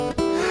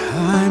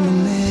I'm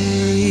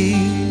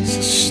amazed,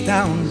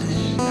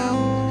 astounded,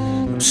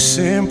 I'm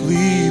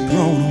simply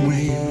blown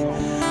away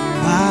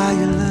by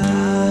your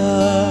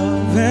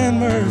love and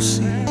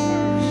mercy,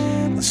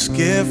 this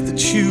gift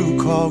that you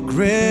call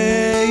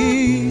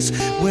grace.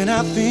 When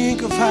I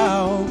think of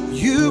how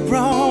you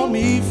brought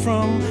me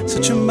from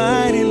such a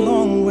mighty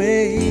long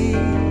way,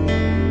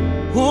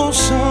 oh,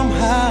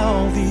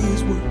 somehow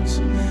these words,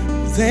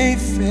 they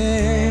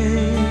fade.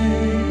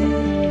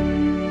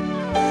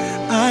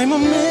 I'm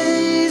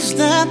amazed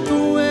at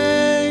the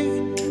way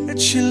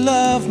that you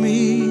love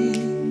me,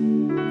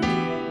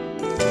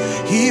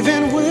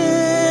 even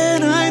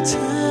when I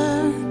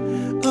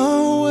turn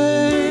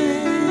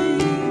away.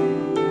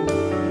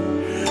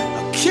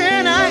 How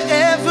can I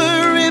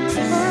ever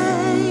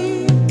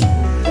repay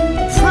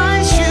the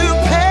price you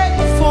paid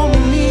for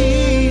me?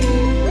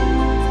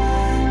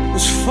 It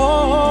was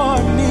for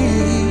me.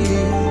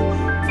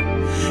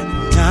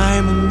 And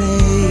I'm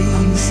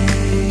amazed,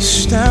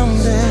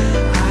 astounded,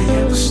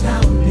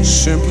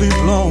 simply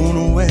blown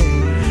away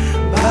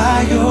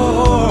by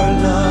your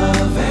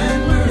love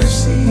and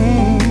mercy,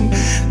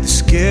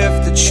 this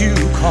gift that you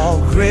call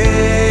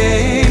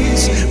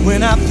grace.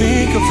 When I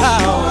think of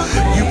how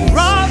you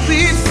brought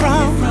me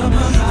from a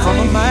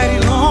mighty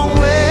long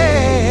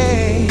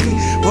way,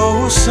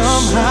 oh,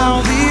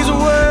 somehow these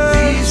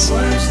words,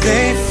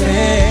 they fade.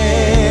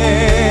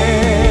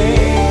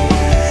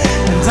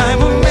 And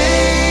I'm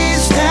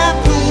amazed at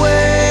the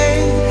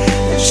way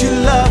that you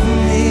love me,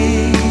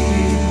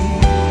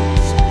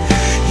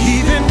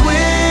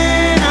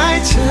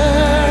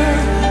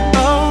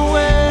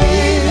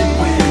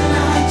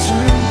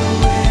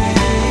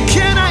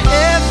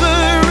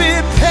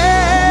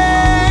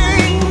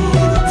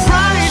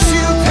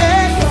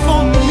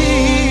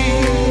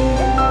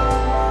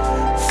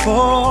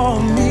 for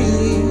me.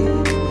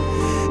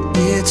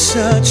 It's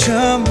such a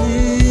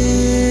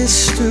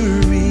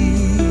mystery,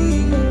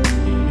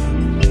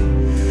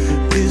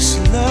 this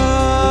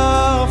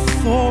love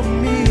for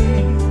me,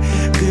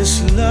 this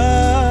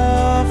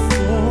love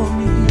for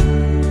me.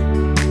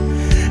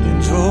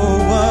 And oh,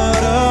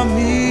 what a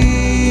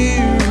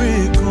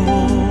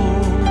miracle,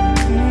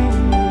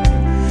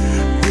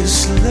 this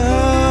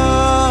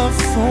love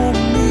for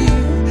me,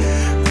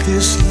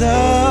 this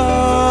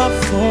love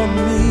for me.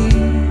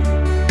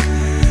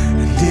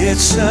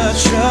 It's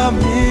such a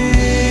mystery,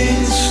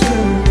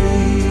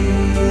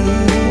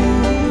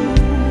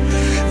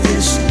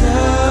 this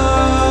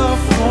love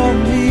for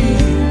me,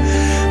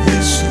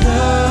 this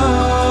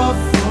love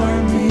for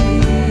me.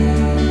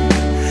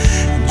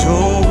 And oh,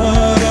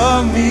 what a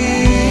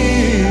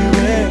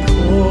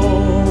miracle,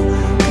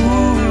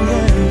 ooh,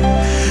 yeah.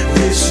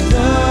 This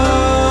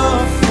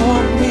love for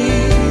me,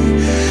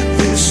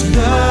 this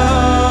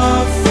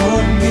love for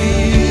me.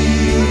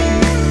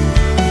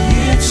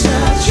 It's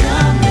such a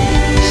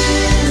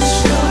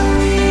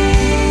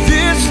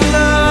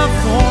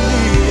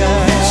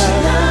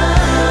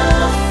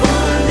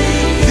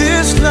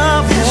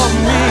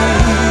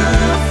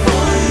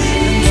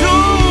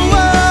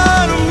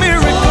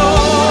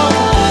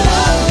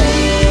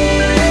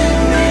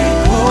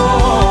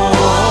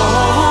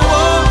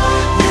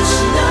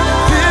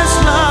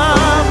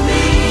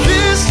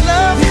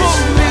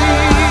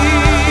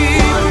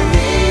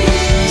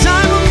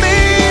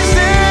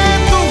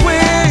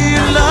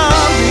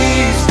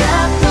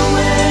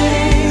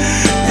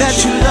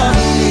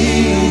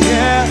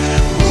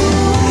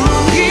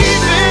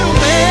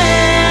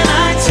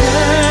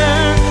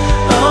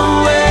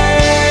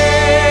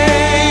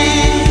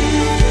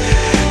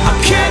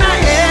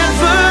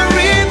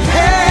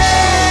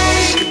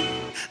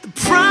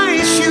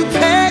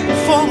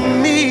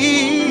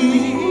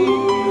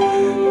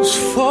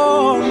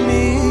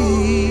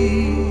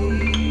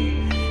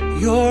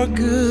your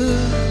goodness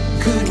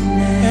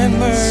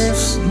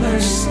and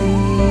mercy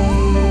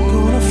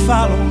gonna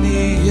follow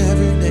me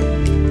every day.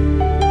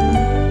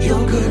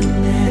 Your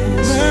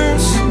goodness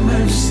and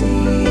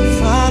mercy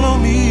follow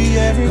me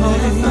every day.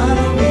 Gonna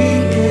follow me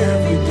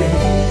every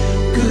day.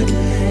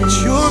 Goodness, it's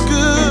your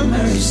good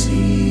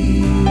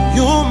mercy,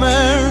 your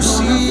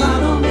mercy gonna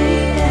follow me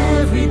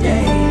every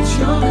day. It's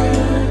your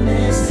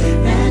goodness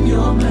and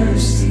your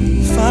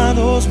mercy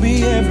follows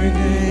me every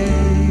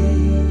day.